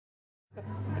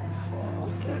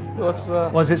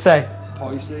What does it say?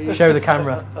 Pisces. Show the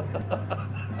camera.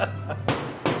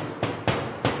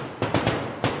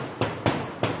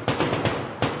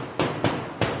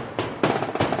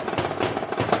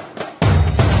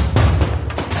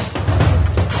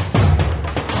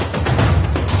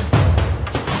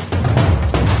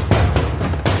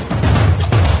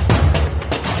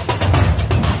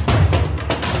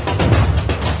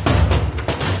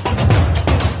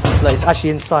 Look, it's actually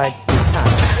inside the can.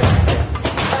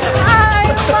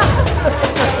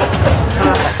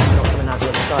 Not coming out the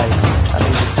other side. That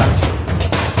means it's vanished.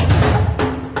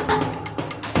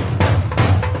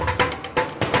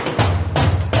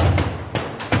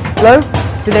 Hello?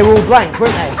 So they were all blank,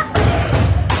 weren't they?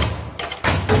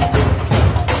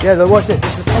 Yeah, look, watch this.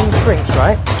 If the pen shrinks,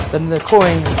 right, then the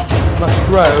coin must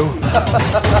grow.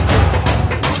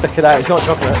 Check it out, it's not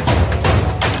chocolate.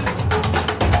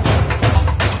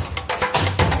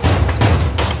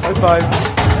 High five.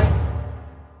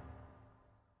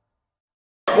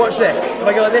 Watch this. If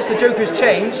I go like this, the Joker's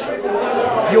change.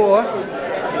 Your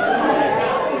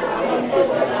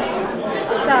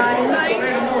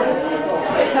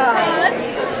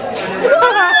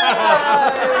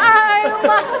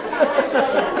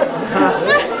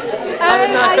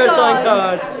that's her signed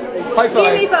card. High five.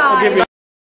 Give me five.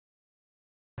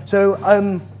 So,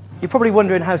 you're probably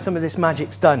wondering how some of this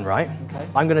magic's done, right? Okay.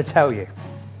 I'm going to tell you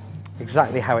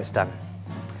exactly how it's done.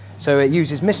 So it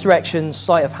uses misdirection,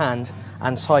 sleight of hand,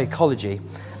 and psychology.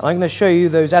 And I'm going to show you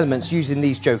those elements using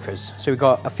these jokers. So we've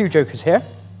got a few jokers here.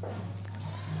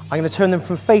 I'm going to turn them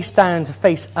from face down to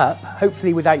face up,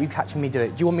 hopefully without you catching me do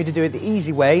it. Do you want me to do it the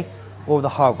easy way or the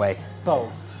hard way?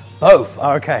 Both. Both?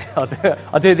 Oh, okay, I'll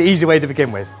do it the easy way to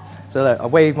begin with. So look, I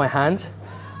wave my hand,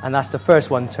 and that's the first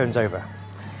one turns over.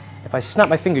 If I snap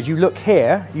my fingers, you look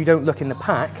here, you don't look in the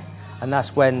pack, and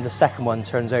that's when the second one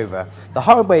turns over. The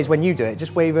hard way is when you do it,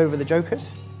 just wave over the jokers,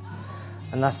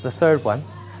 and that's the third one.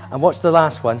 And watch the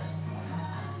last one.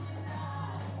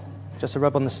 Just a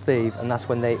rub on the sleeve, and that's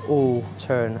when they all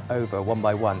turn over one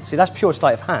by one. See, that's pure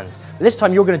sleight of hand. But this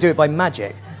time you're going to do it by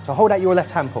magic. So hold out your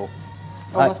left hand, Paul.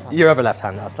 Left hand. Your other left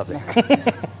hand, that's lovely.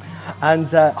 And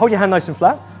hold your hand nice and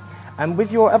flat. And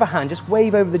with your other hand, just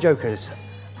wave over the jokers.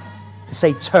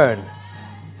 Say turn.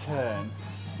 Turn.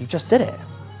 You just did it.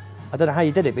 I don't know how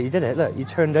you did it, but you did it. Look, you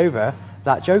turned over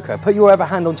that joker. Put your other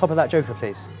hand on top of that joker,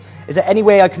 please. Is there any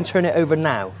way I can turn it over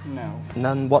now? No.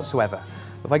 None whatsoever.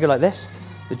 If I go like this,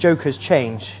 the jokers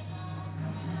change.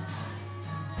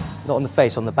 Not on the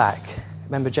face, on the back.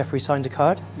 Remember Jeffrey signed a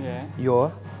card? Yeah.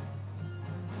 Your.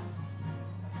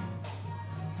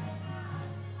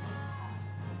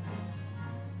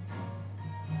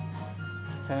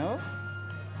 Turn.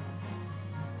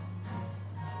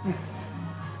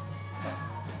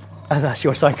 And that's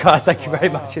your signed card. Thank you very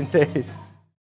much indeed.